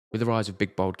With the rise of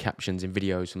big bold captions in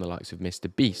videos from the likes of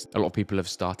MrBeast, a lot of people have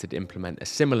started to implement a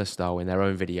similar style in their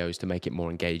own videos to make it more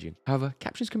engaging. However,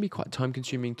 captions can be quite time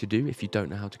consuming to do if you don't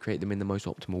know how to create them in the most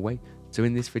optimal way. So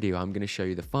in this video, I'm going to show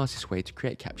you the fastest way to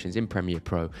create captions in Premiere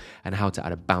Pro and how to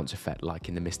add a bounce effect like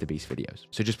in the MrBeast videos.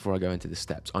 So just before I go into the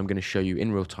steps, I'm going to show you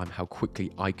in real time how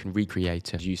quickly I can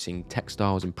recreate it using text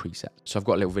styles and presets. So I've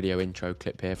got a little video intro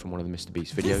clip here from one of the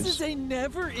MrBeast videos. This is a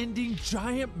never-ending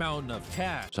giant mountain of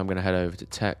cash. So I'm going to head over to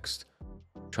text,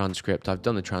 transcript. I've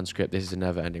done the transcript. This is a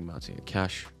never-ending mountain of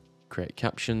cash. Create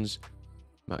captions,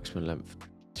 maximum length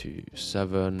to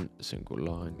 7, single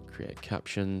line, create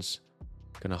captions.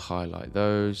 Gonna highlight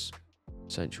those,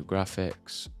 essential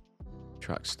graphics,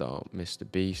 track style,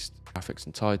 MrBeast, graphics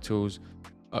and titles,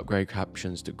 upgrade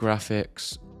captions to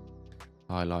graphics,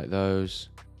 highlight those,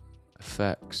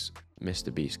 effects,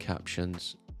 MrBeast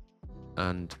captions,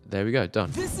 and there we go,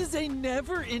 done. This is a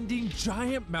never-ending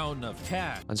giant mountain of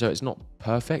cash. And so it's not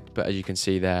perfect, but as you can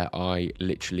see there, I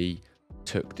literally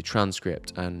took the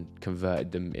transcript and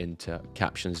converted them into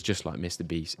captions just like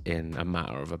MrBeast in a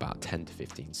matter of about 10 to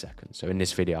 15 seconds. So in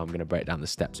this video, I'm going to break down the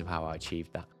steps of how I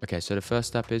achieved that. Okay, so the first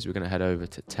step is we're going to head over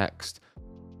to text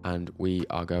and we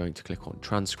are going to click on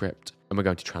transcript and we're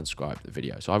going to transcribe the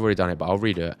video. So I've already done it, but I'll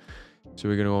read it. So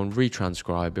we're going to go on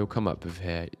retranscribe. It'll come up with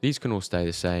here. These can all stay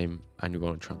the same and you're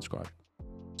going to transcribe.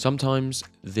 Sometimes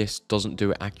this doesn't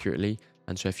do it accurately.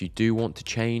 And so if you do want to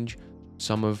change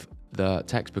some of the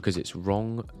text because it's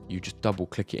wrong, you just double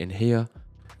click it in here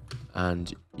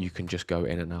and you can just go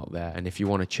in and out there. And if you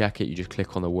want to check it, you just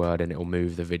click on the word and it will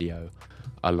move the video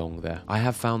along there. I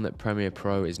have found that Premiere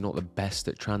Pro is not the best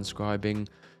at transcribing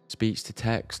speech to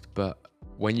text, but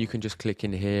when you can just click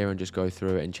in here and just go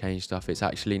through it and change stuff, it's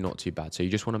actually not too bad. So you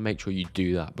just want to make sure you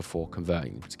do that before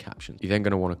converting them to captions. You're then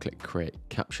going to want to click create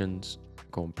captions,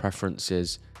 go on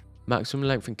preferences, maximum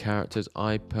length and characters.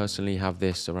 I personally have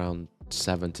this around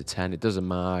 7 to 10. It doesn't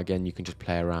matter. Again, you can just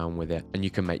play around with it and you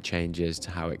can make changes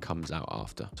to how it comes out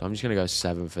after. So I'm just going to go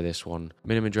 7 for this one.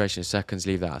 Minimum duration of seconds,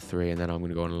 leave that at 3, and then I'm going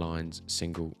to go on lines,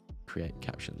 single, create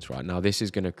captions. Right now, this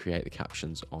is going to create the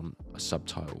captions on a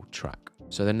subtitle track.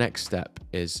 So the next step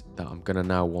is that I'm going to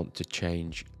now want to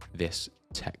change this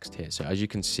text here. So as you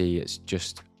can see, it's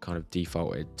just kind of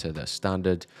defaulted to the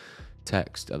standard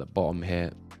text at the bottom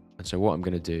here. And so what I'm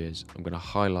going to do is I'm going to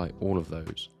highlight all of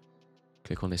those,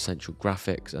 click on essential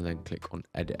graphics, and then click on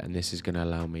edit. And this is going to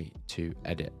allow me to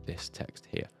edit this text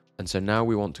here. And so now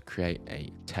we want to create a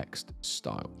text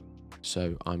style.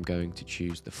 So I'm going to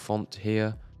choose the font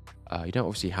here. You don't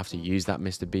obviously have to use that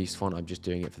MrBeast font. I'm just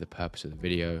doing it for the purpose of the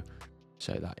video.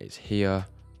 So that is here.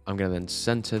 I'm going to then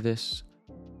center this.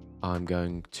 I'm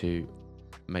going to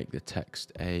make the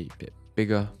text a bit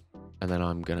bigger, and then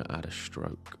I'm going to add a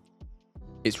stroke.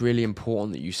 It's really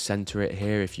important that you center it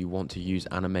here if you want to use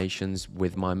animations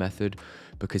with my method,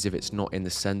 because if it's not in the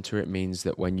center, it means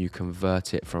that when you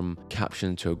convert it from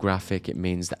caption to a graphic, it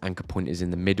means the anchor point is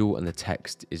in the middle and the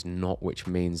text is not, which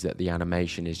means that the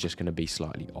animation is just going to be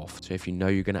slightly off. So if you know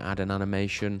you're going to add an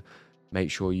animation, make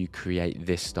sure you create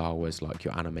this style as like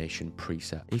your animation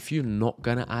preset. If you're not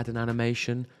going to add an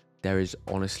animation, there is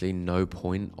honestly no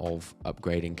point of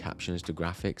upgrading captions to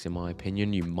graphics, in my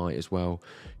opinion. You might as well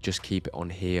just keep it on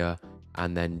here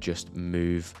and then just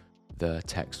move the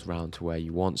text around to where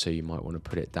you want. So you might want to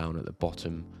put it down at the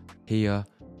bottom here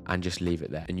and just leave it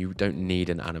there. And you don't need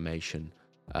an animation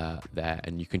there,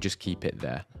 and you can just keep it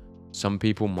there. Some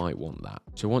people might want that.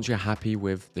 So once you're happy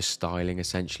with the styling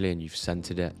essentially and you've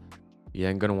centered it, you're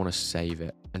then going to want to save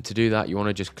it. And to do that, you want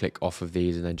to just click off of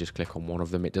these and then just click on one of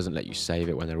them. It doesn't let you save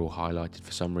it when they're all highlighted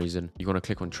for some reason. You want to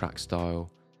click on track style,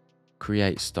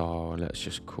 create style, and let's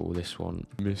just call this one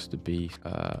MrBeast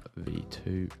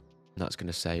V2. And that's going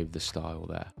to save the style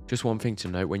there. Just one thing to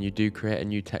note, when you do create a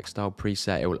new text style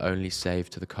preset, it will only save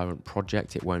to the current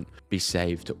project. It won't be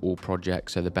saved to all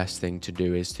projects. So the best thing to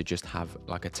do is to just have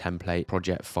like a template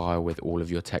project file with all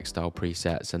of your text style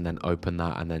presets, and then open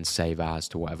that and then save as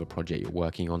to whatever project you're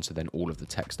working on. So then all of the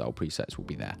text style presets will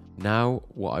be there. Now,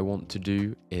 what I want to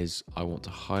do is I want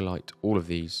to highlight all of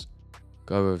these,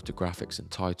 go over to graphics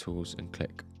and titles and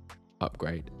click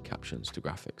upgrade captions to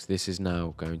graphics. This is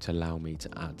now going to allow me to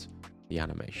add the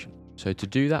animation. So to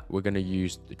do that, we're going to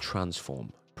use the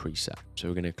transform preset. So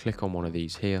we're going to click on one of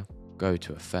these here, go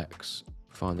to effects,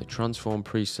 find the transform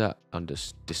preset under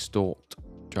distort,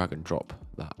 drag and drop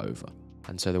that over.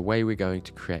 And so the way we're going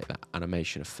to create that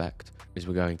animation effect is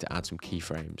we're going to add some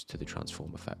keyframes to the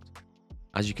transform effect.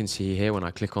 As you can see here, when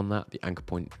I click on that, the anchor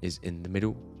point is in the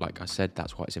middle. Like I said,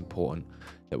 that's why it's important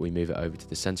that we move it over to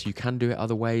the center. You can do it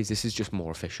other ways. This is just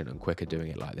more efficient and quicker doing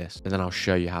it like this. And then I'll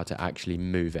show you how to actually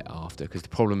move it after, because the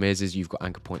problem is you've got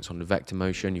anchor points on the vector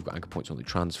motion, you've got anchor points on the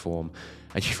transform,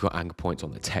 and you've got anchor points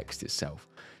on the text itself.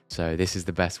 So this is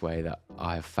the best way that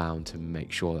I have found to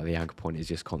make sure that the anchor point is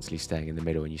just constantly staying in the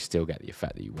middle and you still get the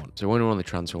effect that you want. So when we're on the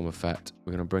transform effect,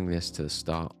 we're going to bring this to the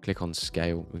start, click on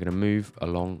scale. We're going to move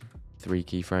along 3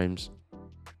 keyframes,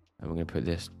 and we're going to put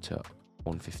this to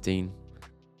 115.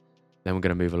 Then we're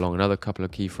going to move along another couple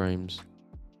of keyframes,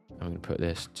 and we're going to put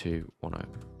this to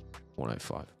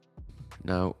 105.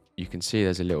 Now you can see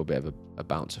there's a little bit of a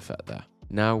bounce effect there.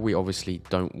 Now we obviously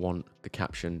don't want the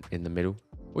caption in the middle,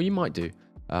 or you might do.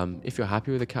 If you're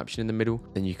happy with the caption in the middle,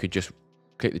 then you could just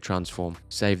click the transform,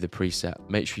 save the preset,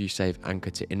 make sure you save anchor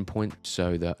to endpoint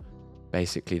so that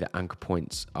basically the anchor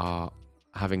points are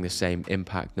having the same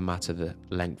impact no matter the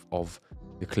length of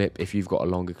the clip. If you've got a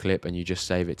longer clip and you just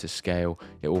save it to scale,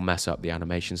 it will mess up the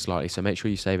animation slightly. So make sure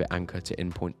you save it anchor to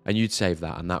endpoint, and you'd save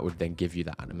that, and that would then give you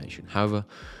that animation. However,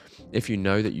 if you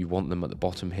know that you want them at the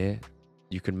bottom here,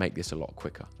 you can make this a lot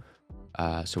quicker.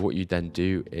 So what you then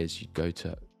do is you go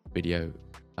to video,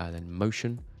 then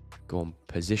motion, go on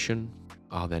position.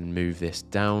 I'll then move this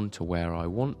down to where I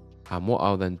want. And what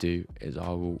I'll then do is I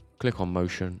will click on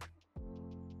motion,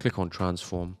 click on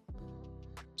transform,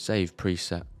 save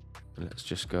preset, and let's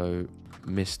just go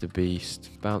Mr.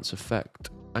 Beast, bounce effect,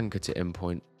 anchor to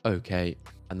endpoint, okay,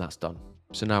 and that's done.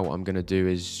 So now what I'm going to do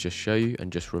is just show you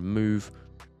and just remove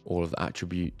all of the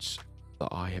attributes that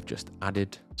I have just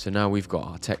added. So now we've got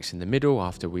our text in the middle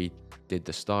after we did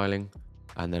the styling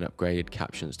and then upgraded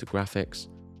captions to graphics.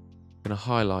 I'm going to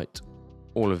highlight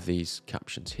all of these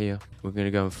captions here. We're going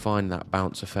to go and find that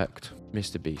bounce effect,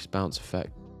 Mr. Beast bounce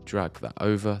effect, drag that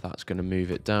over. That's going to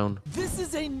move it down. This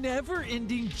is a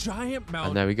never-ending giant mountain.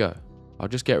 And there we go. I'll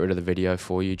just get rid of the video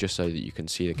for you just so that you can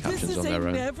see the captions on their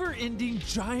own. This is a never-ending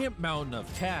giant mountain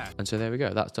of cash. And so there we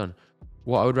go. That's done.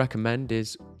 What I would recommend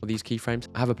is for these keyframes,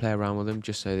 have a play around with them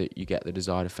just so that you get the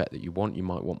desired effect that you want. You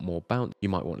might want more bounce, you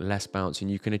might want less bounce,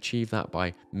 and you can achieve that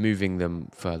by moving them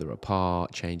further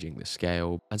apart, changing the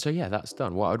scale. And so yeah, that's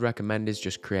done. What I would recommend is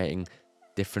just creating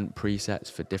different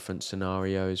presets for different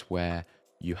scenarios where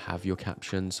you have your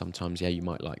captions. Sometimes, yeah, you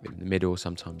might like them in the middle.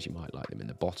 Sometimes you might like them in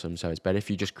the bottom. So it's better if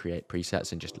you just create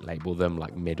presets and just label them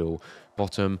like middle,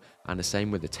 bottom, and the same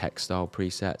with the text style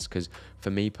presets. Because for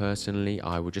me personally,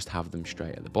 I would just have them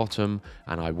straight at the bottom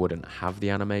and I wouldn't have the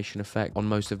animation effect on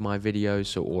most of my videos.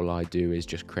 So all I do is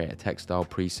just create a text style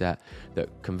preset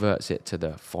that converts it to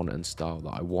the font and style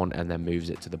that I want and then moves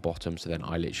it to the bottom. So then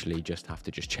I literally just have to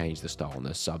just change the style on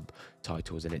the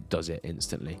subtitles and it does it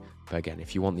instantly. But again,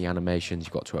 if you want the animations,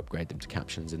 you've got to upgrade them to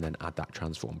captions and then add that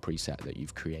transform preset that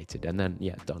you've created, and then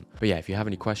yeah, done. But yeah, if you have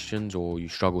any questions or you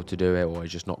struggle to do it or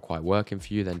it's just not quite working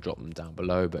for you, then drop them down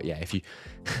below. But yeah, if you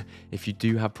if you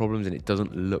do have problems and it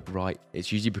doesn't look right,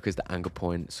 it's usually because the anchor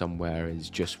point somewhere is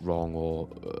just wrong or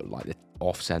like the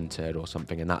off-centered or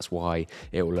something, and that's why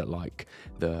it will look like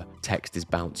the text is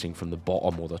bouncing from the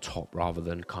bottom or the top rather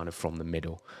than kind of from the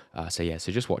middle. So yeah,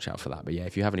 so just watch out for that. But yeah,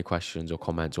 if you have any questions or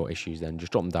comments or issues, then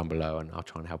just drop them down below and I'll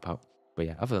try and help out. But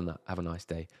yeah, other than that, have a nice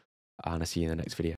day and I'll see you in the next video.